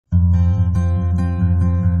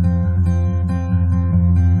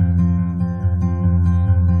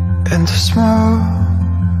this moment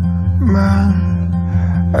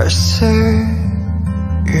I see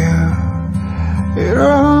you. It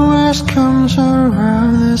always comes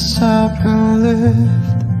around as I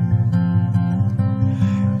believed.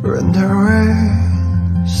 When the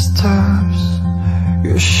rain stops,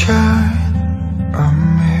 you shine on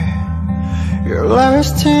me. Your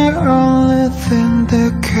light's the only thing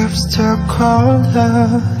that keeps the cold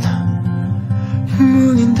out.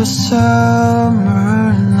 Moon in the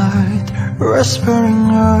summer night,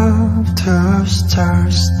 whispering of the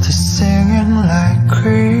stars, they're singing like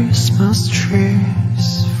Christmas trees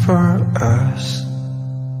for us.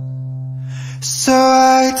 So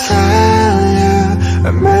I tell you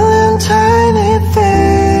a million tiny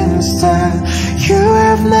things that you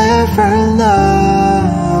have never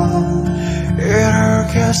known. It all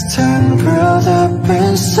gets tangled up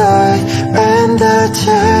inside, and I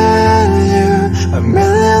tell you a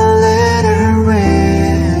million little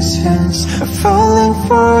reasons I'm falling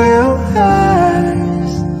for your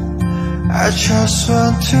eyes. I just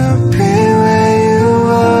want to be where you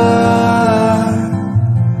are.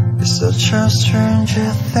 It's such a strange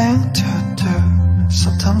thing to do.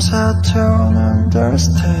 Sometimes I don't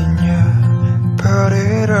understand you, but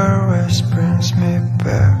it always brings me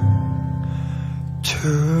back to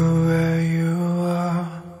where you are.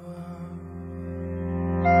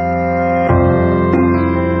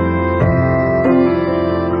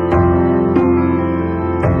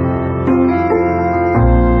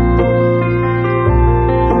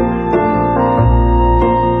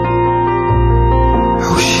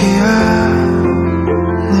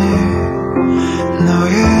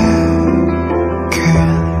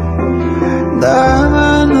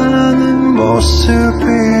 나만 아는 모습이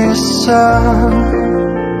있어.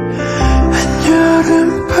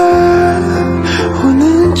 한여름밤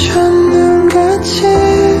오는 첫눈같이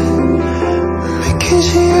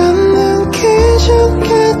믿기지 않는 기적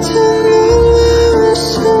같은 놀라운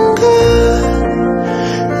순간,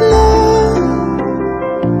 넌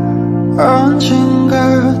언젠가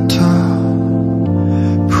또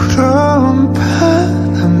부러운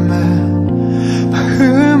바람에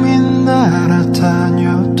마음이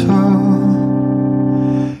날아다녀도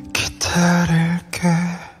기다릴게.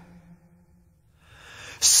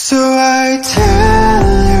 So I tell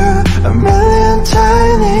you a million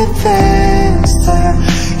tiny things that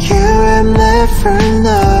you have never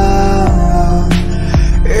known.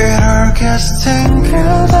 It all gets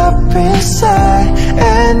tangled up inside,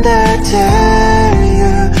 and I tell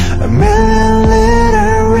you a million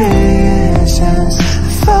little reasons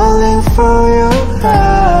falling for your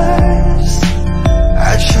eyes.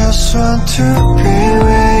 I just want to be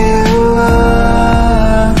where you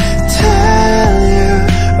are. Tell you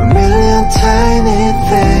a million tiny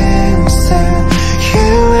things that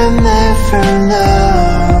you have never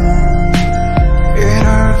known. It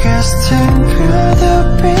all gets tangled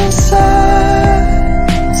up inside.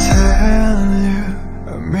 Tell you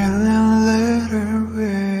a million little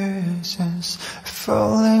reasons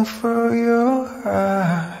falling for your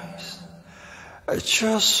eyes. I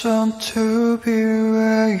just want to be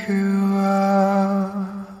where you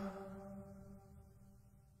are.